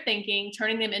transformed their thinking,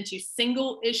 turning them into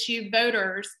single issue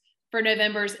voters for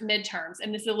November's midterms.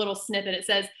 And this is a little snippet. It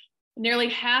says, nearly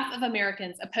half of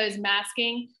Americans oppose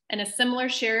masking, and a similar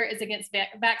share is against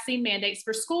vaccine mandates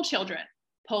for school children,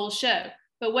 polls show.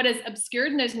 But what is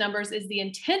obscured in those numbers is the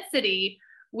intensity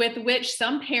with which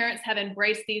some parents have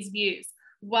embraced these views.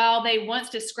 While they once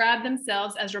described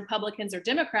themselves as Republicans or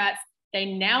Democrats, they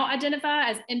now identify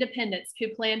as independents who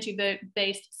plan to vote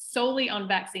based solely on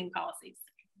vaccine policies.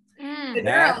 And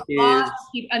that's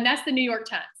the New York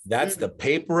Times. That's the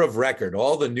paper of record,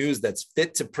 all the news that's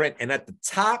fit to print. And at the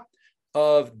top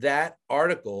of that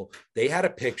article, they had a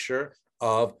picture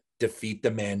of Defeat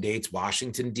the Mandates,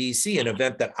 Washington, D.C., an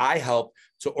event that I helped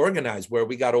to organize where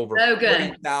we got over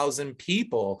 40,000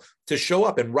 people to show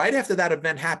up. And right after that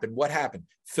event happened, what happened?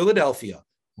 Philadelphia,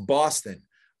 Boston,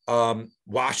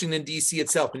 Washington, D.C.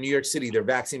 itself, and New York City, their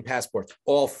vaccine passports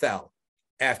all fell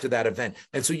after that event.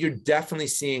 And so you're definitely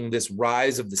seeing this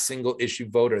rise of the single issue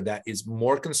voter that is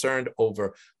more concerned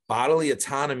over bodily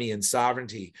autonomy and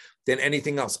sovereignty than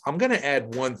anything else. I'm going to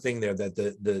add one thing there that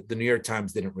the New York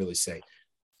Times didn't really say.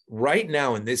 Right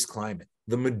now in this climate,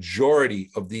 the majority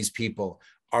of these people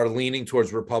are leaning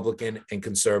towards Republican and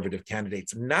conservative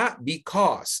candidates, not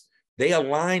because they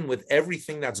align with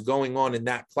everything that's going on in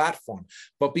that platform,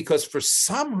 but because for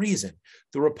some reason,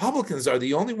 the Republicans are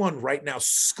the only one right now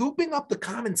scooping up the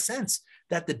common sense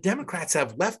that the Democrats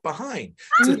have left behind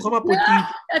to come up with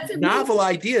these novel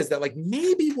ideas that like,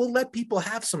 maybe we'll let people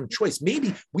have some choice.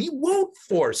 Maybe we won't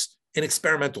force an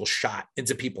experimental shot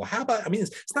into people. How about, I mean,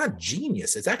 it's not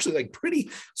genius. It's actually like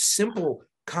pretty simple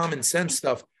common sense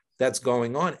stuff that's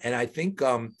going on. And I think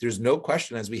there's no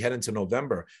question as we head into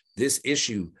November, this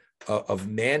issue of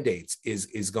mandates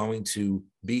is going to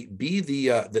be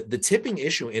the tipping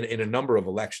issue in a number of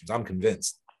elections. I'm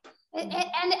convinced. And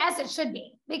as it should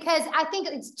be, because I think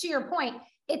it's to your point,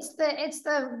 it's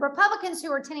the Republicans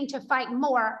who are tending to fight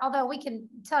more, although we can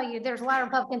tell you there's a lot of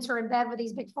Republicans who are in bed with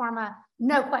these big pharma,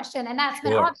 no question. And that's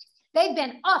been, they've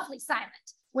been awfully silent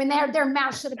when their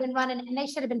mouths should have been running and they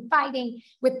should have been fighting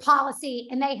with policy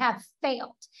and they have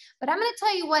failed. But I'm going to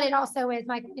tell you what it also is,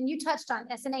 Michael, and you touched on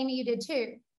this and Amy, you did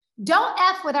too. Don't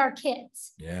F with our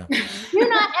kids. Yeah. Do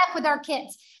not F with our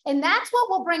kids. And that's what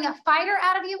will bring a fighter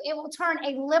out of you. It will turn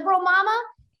a liberal mama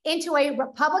into a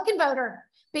Republican voter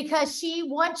because she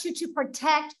wants you to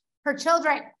protect her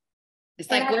children.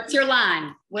 It's like, what's your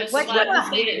line? Where's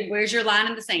your line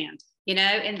in the sand? You know,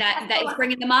 and that is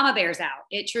bringing the mama bears out.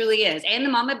 It truly is. And the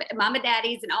mama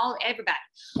daddies and everybody.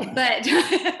 But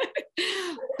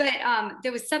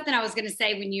there was something I was going to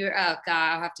say when you were, oh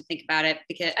God, I'll have to think about it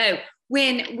because,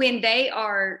 when they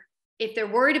are, if they're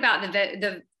worried about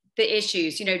the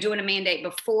issues, you know, doing a mandate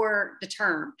before the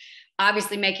term,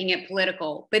 obviously making it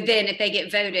political, but then if they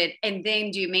get voted and then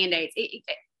do mandates,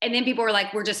 and then people are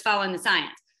like, we're just following the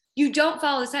science. You don't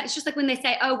follow the science. It's just like when they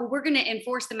say, oh, well, we're going to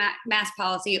enforce the mask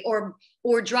policy or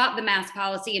drop the mask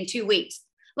policy in 2 weeks.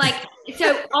 Like,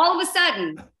 so all of a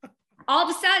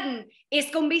sudden, it's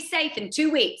going to be safe in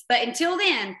 2 weeks. But until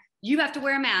then, you have to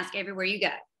wear a mask everywhere you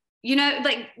go. You know,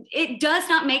 like it does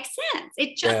not make sense.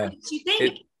 It just makes you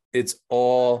think. It's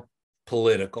all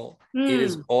political. It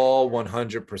is all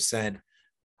 100%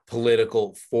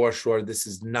 political for sure. This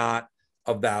is not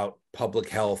about public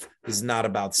health. This is not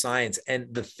about science.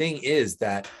 And the thing is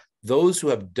that those who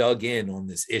have dug in on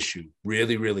this issue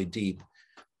really, really deep,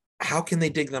 how can they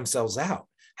dig themselves out?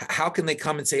 How can they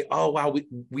come and say, oh, wow,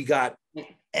 we got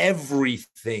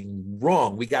everything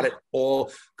wrong. We got it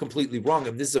all completely wrong.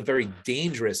 And this is a very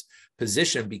dangerous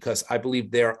position because I believe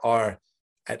there are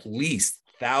at least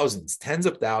thousands, tens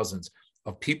of thousands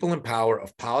of people in power,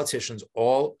 of politicians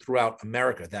all throughout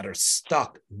America that are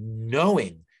stuck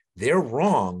knowing they're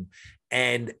wrong.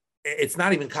 And it's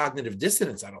not even cognitive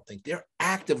dissonance. I don't think they're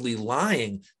actively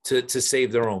lying to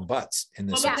save their own butts in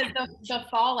this. Well, because the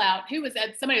fallout,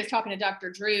 somebody was talking to Dr.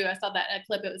 Drew. I saw that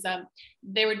clip. It was,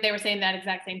 they were saying that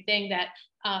exact same thing that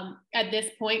at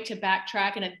this point to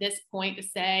backtrack and at this point to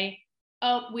say,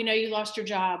 oh, we know you lost your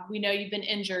job. We know you've been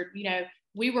injured. You know,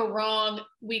 we were wrong.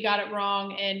 We got it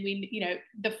wrong. And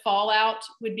the fallout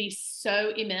would be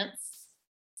so immense.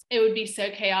 It would be so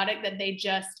chaotic that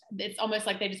it's almost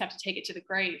like they just have to take it to the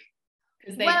grave.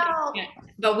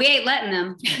 But we ain't letting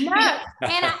them. No,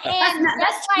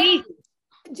 and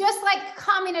just like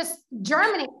communist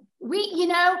Germany,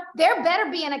 there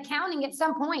better be an accounting at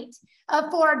some point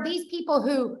for these people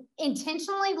who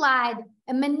intentionally lied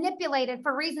and manipulated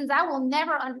for reasons I will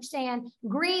never understand.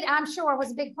 Greed, I'm sure,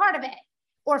 was a big part of it,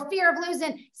 or fear of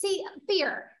losing. See,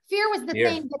 fear was the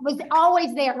thing that was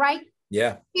always there, right?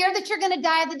 Yeah. Fear that you're going to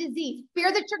die of the disease,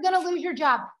 fear that you're going to lose your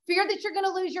job, fear that you're going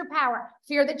to lose your power,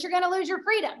 fear that you're going to lose your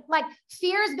freedom. Like,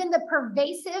 fear has been the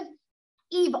pervasive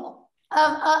evil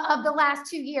of the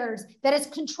last 2 years that has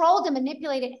controlled and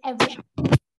manipulated everything.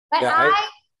 But I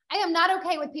am not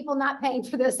okay with people not paying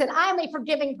for this, and I'm a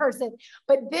forgiving person,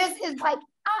 but this is like,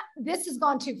 this has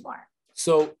gone too far.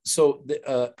 So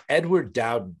Edward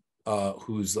Dowden,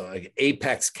 who's like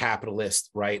apex capitalist,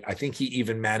 right? I think he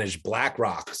even managed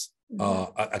BlackRock's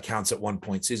accounts at one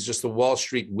point. So he's just a Wall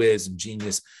Street whiz and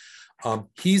genius.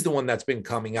 He's the one that's been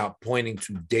coming out pointing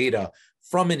to data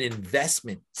from an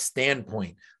investment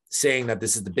standpoint, saying that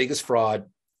this is the biggest fraud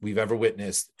we've ever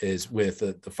witnessed is with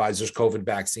the Pfizer's COVID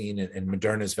vaccine and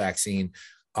Moderna's vaccine,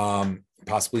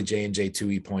 possibly J&J too,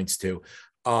 he points to.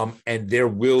 And there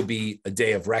will be a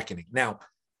day of reckoning. Now,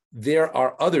 there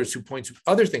are others who point to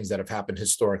other things that have happened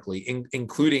historically,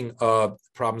 including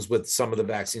problems with some of the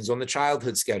vaccines on the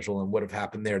childhood schedule and what have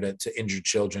happened there to injured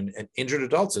children and injured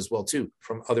adults as well, too,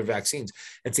 from other vaccines,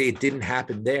 and say it didn't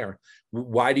happen there.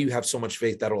 Why do you have so much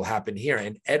faith that it will happen here?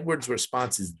 And Edward's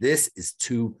response is, this is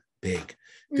too big.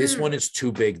 This one is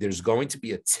too big. There's going to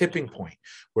be a tipping point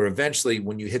where eventually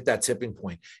when you hit that tipping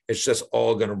point, it's just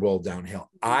all going to roll downhill.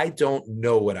 I don't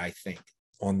know what I think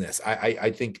on this.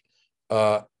 I think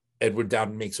Edward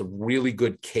Dowden makes a really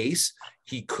good case.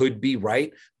 He could be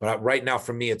right, but right now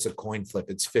for me, it's a coin flip.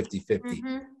 It's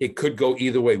 50-50. It could go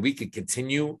either way. We could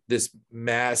continue this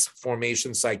mass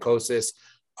formation psychosis.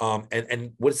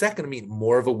 And what is that going to mean?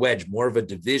 More of a wedge, more of a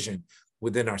division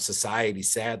within our society,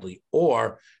 sadly.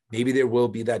 Or maybe there will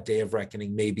be that day of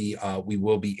reckoning. Maybe we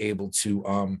will be able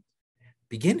to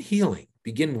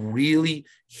begin really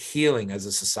healing as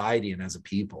a society and as a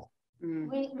people.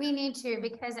 We need to,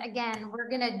 because again, we're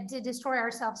going to destroy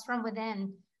ourselves from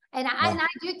within. And I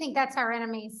do think that's our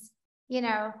enemy's,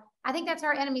 I think that's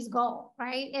our enemy's goal,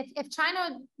 right? If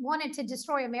China wanted to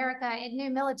destroy America, it knew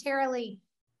militarily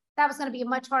that was going to be a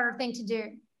much harder thing to do.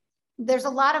 There's a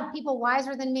lot of people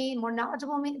wiser than me, more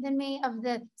knowledgeable than me of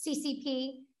the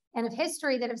CCP and of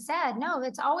history that have said, no,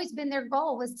 it's always been their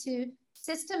goal was to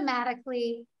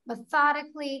systematically,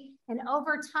 methodically, and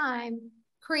over time,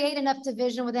 create enough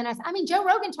division within us. I mean, Joe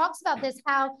Rogan talks about this,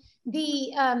 how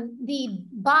the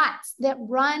bots that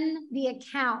run the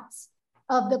accounts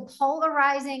of the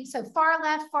polarizing, so far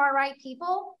left, far right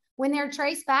people, when they're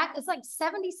traced back, it's like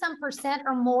 70%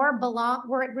 or more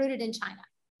were rooted in China.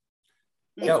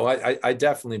 Yeah, well, I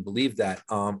definitely believe that.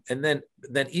 And then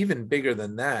even bigger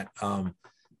than that,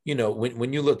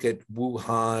 when you look at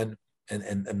Wuhan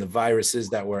and the viruses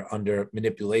that were under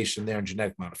manipulation there and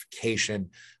genetic modification,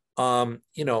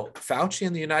 Fauci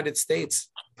and the United States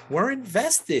were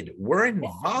invested, we're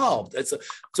involved.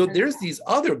 So there's these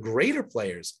other greater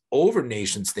players over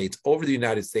nation states, over the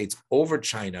United States, over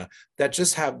China, that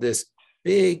just have this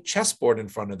big chessboard in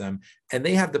front of them, and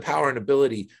they have the power and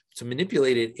ability to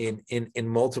manipulate it in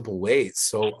multiple ways.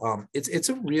 So it's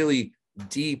a really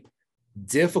deep,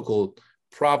 difficult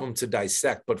problem to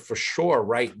dissect, but for sure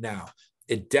right now,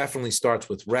 it definitely starts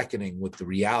with reckoning with the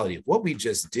reality of what we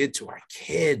just did to our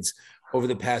kids over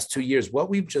the past 2 years, what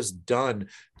we've just done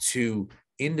to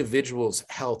individuals'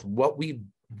 health, what we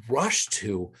rush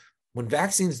to when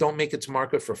vaccines don't make it to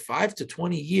market for 5 to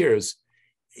 20 years.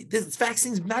 This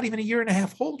vaccine's not even a year and a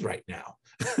half old right now.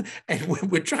 And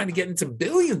we're trying to get into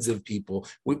billions of people.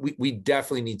 We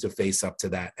definitely need to face up to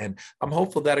that. And I'm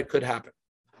hopeful that it could happen.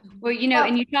 Well,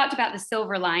 and you talked about the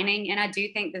silver lining, and I do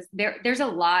think there's a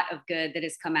lot of good that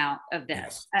has come out of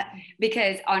this,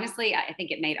 because honestly, I think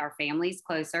it made our families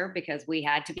closer because we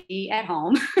had to be at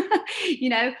home,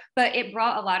 but it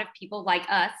brought a lot of people like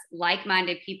us,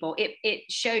 like-minded people. It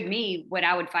showed me what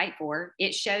I would fight for.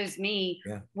 It shows me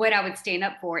what I would stand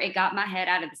up for. It got my head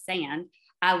out of the sand.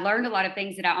 I learned a lot of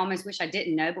things that I almost wish I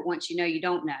didn't know, but once you know, you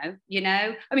don't know,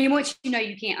 once you know,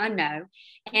 you can't unknow.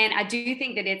 And I do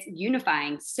think that it's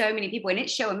unifying so many people, and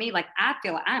it's showing me, like, I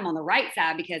feel I'm on the right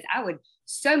side, because I would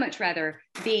so much rather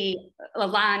be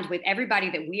aligned with everybody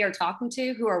that we are talking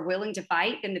to who are willing to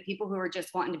fight than the people who are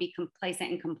just wanting to be complacent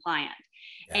and compliant.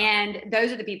 Yeah. And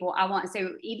those are the people I want.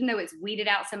 So even though it's weeded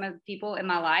out some of the people in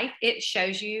my life, it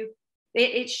shows you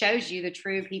the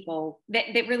true people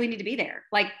that really need to be there.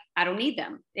 Like, I don't need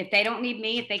them. If they don't need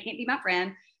me, if they can't be my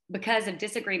friend because of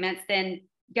disagreements, then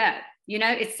go.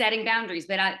 It's setting boundaries.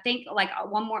 But I think, like,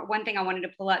 one thing I wanted to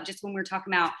pull up, just when we were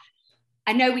talking about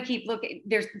I know we keep looking,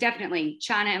 there's definitely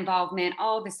China involvement,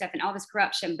 all this stuff and all this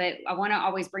corruption, but I want to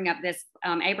always bring up this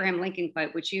Abraham Lincoln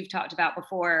quote, which you've talked about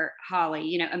before, Holly.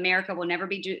 You know, America will never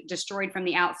be destroyed from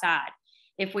the outside.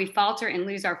 If we falter and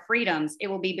lose our freedoms, it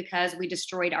will be because we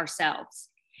destroyed ourselves.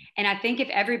 And I think if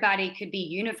everybody could be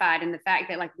unified in the fact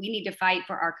that like we need to fight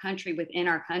for our country within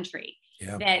our country,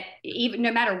 that even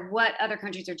no matter what other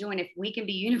countries are doing, if we can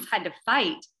be unified to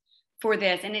fight for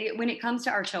this. And when it comes to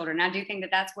our children, I do think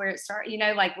that that's where it started, you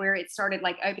know, like where it started,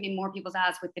 like opening more people's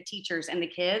eyes with the teachers and the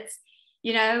kids.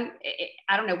 You know,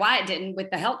 I don't know why it didn't with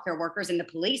the healthcare workers and the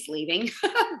police leaving.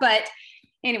 But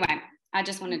anyway, I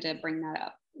just wanted to bring that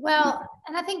up. Well,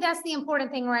 and I think that's the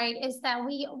important thing, right? Is that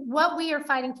what we are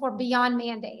fighting for beyond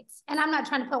mandates. And I'm not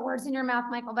trying to put words in your mouth,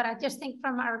 Michael, but I just think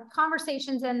from our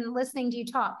conversations and listening to you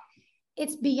talk,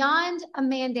 it's beyond a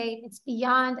mandate. It's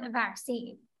beyond a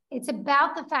vaccine. It's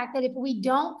about the fact that if we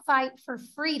don't fight for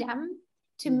freedom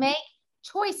to make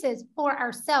choices for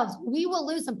ourselves, we will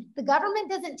lose them. The government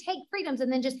doesn't take freedoms and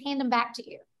then just hand them back to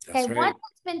you. Okay. Right. Once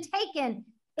it's been taken,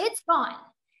 it's gone.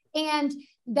 And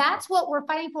that's what we're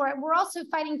fighting for. We're also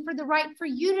fighting for the right for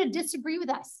you to disagree with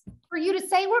us, for you to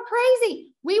say we're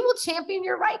crazy. We will champion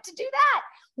your right to do that.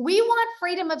 We want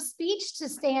freedom of speech to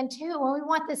stand too, and we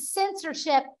want the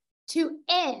censorship to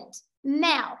end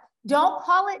now. Don't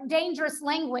call it dangerous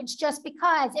language just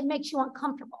because it makes you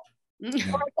uncomfortable or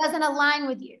it doesn't align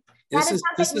with you. This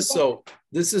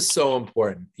is so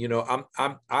important. You know,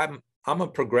 I'm a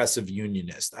progressive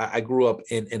unionist. I grew up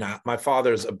my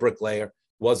father's a bricklayer,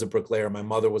 was a bricklayer. My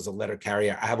mother was a letter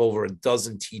carrier. I have over a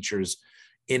dozen teachers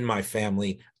in my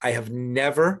family. I have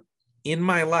never in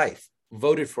my life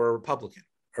voted for a Republican.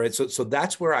 All right. So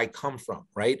that's where I come from.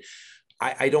 Right.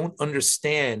 I don't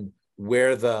understand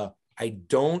where I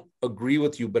don't agree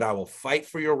with you, but I will fight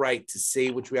for your right to say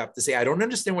what you have to say. I don't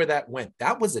understand where that went.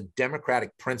 That was a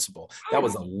democratic principle. That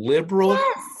was a liberal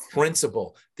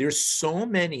principle. There's so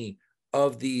many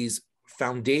of these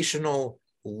foundational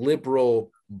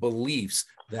liberal beliefs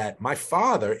that my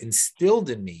father instilled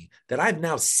in me that I've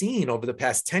now seen over the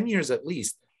past 10 years at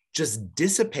least just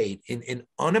dissipate in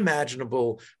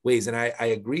unimaginable ways. And I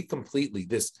agree completely.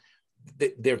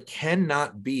 There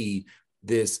cannot be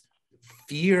this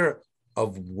fear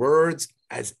of words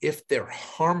as if they're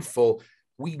harmful.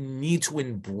 We need to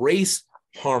embrace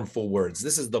harmful words.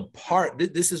 This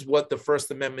is what the First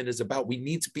Amendment is about. We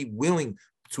need to be willing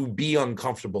to be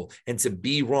uncomfortable and to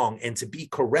be wrong and to be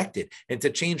corrected and to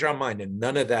change our mind. And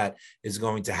none of that is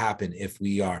going to happen if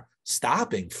we are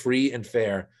stopping free and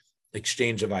fair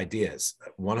exchange of ideas.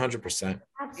 100%.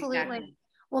 Absolutely. Exactly.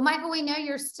 Well, Michael, we know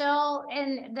you're still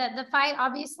in the fight.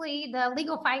 Obviously, the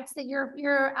legal fights that you're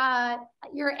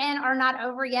in are not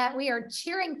over yet. We are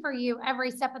cheering for you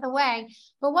every step of the way.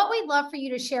 But what we'd love for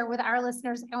you to share with our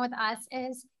listeners and with us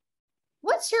is,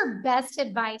 what's your best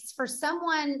advice for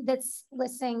someone that's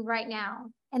listening right now?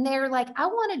 And they're like, I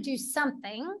want to do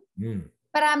something,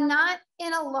 but I'm not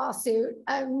in a lawsuit.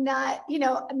 I'm not,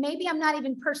 maybe I'm not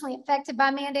even personally affected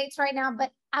by mandates right now,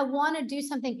 but I want to do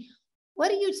something. What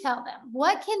do you tell them?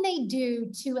 What can they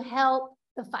do to help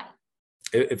the fight?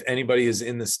 If anybody is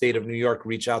in the state of New York,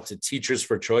 reach out to Teachers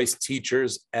for Choice,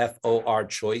 teachers, FOR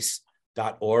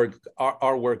choice.org.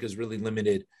 Our work is really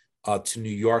limited to New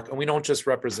York. And we don't just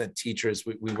represent teachers.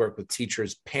 We work with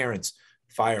teachers, parents,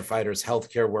 firefighters,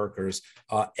 healthcare workers,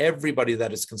 everybody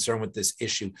that is concerned with this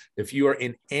issue. If you are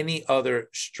in any other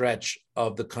stretch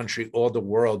of the country or the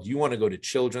world, you want to go to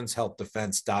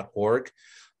childrenshealthdefense.org.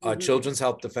 Children's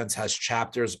Health Defense has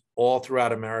chapters all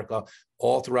throughout America,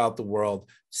 all throughout the world.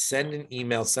 Send an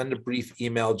email, send a brief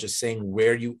email just saying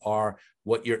where you are,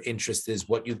 what your interest is,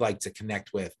 what you'd like to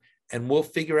connect with. And we'll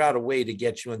figure out a way to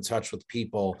get you in touch with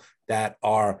people that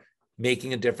are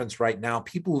making a difference right now,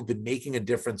 people who've been making a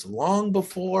difference long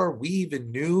before we even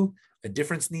knew a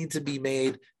difference needed to be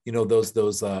made. Those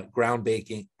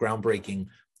groundbreaking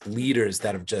leaders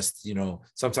that have just,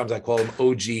 sometimes I call them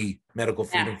OG medical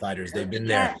freedom fighters. They've been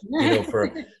there,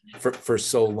 for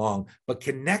so long. But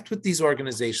connect with these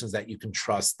organizations that you can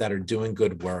trust that are doing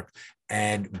good work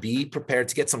and be prepared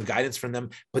to get some guidance from them,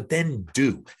 but then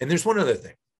do. And there's one other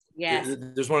thing. Yes.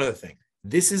 There's one other thing.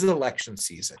 This is election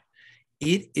season.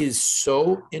 It is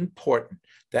so important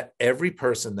that every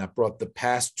person that brought the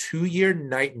past 2-year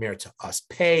nightmare to us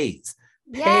pays,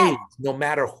 no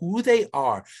matter who they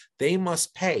are, they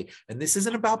must pay. And this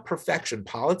isn't about perfection.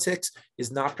 Politics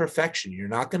is not perfection. You're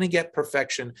not going to get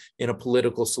perfection in a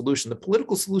political solution. The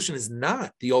political solution is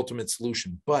not the ultimate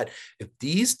solution. But if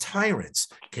these tyrants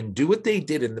can do what they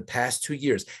did in the past 2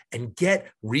 years and get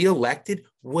reelected,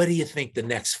 what do you think the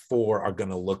next 4 are going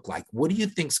to look like? What do you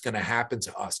think is going to happen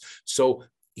to us? So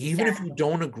even if you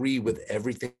don't agree with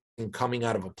everything coming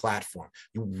out of a platform,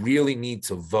 you really need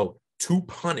to vote to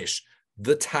punish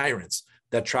the tyrants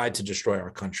that tried to destroy our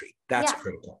country. That's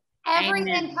critical. Every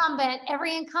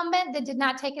incumbent that did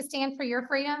not take a stand for your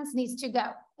freedoms needs to go.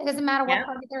 It doesn't matter what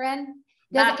party they're in.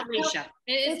 Felicia.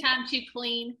 It is time to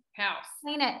clean house.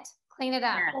 Clean it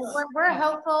up. Yes. We're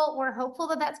hopeful. We're hopeful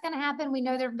that that's going to happen. We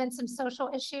know there have been some social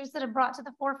issues that have brought to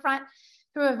the forefront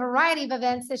through a variety of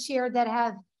events this year that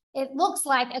have, it looks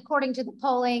like, according to the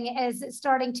polling, is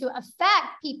starting to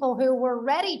affect people who were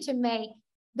ready to make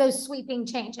those sweeping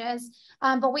changes.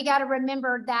 But we got to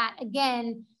remember that,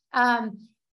 again,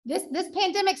 this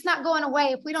pandemic's not going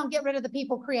away if we don't get rid of the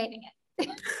people creating it.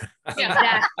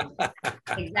 Exactly.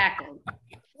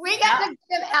 We got to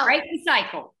get them out. Break the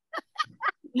cycle.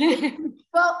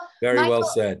 Well, very Michael, well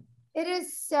said. it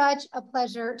is such a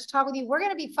pleasure to talk with you. We're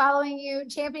going to be following you,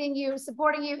 championing you,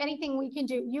 supporting you, anything we can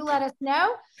do. You let us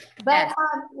know. But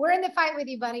we're in the fight with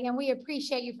you, buddy, and we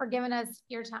appreciate you for giving us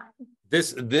your time.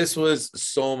 This was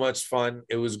so much fun.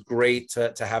 It was great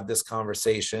to have this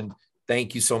conversation.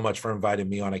 Thank you so much for inviting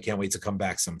me on. I can't wait to come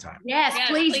back sometime. Yes,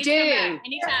 please do.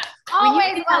 Anytime.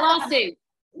 Always a lawsuit.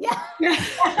 Yeah. We're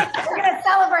gonna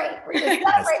celebrate. We're gonna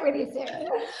celebrate with you soon.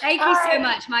 Thank you so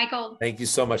much, Michael. Thank you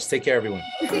so much. Take care, everyone.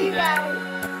 See you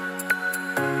guys.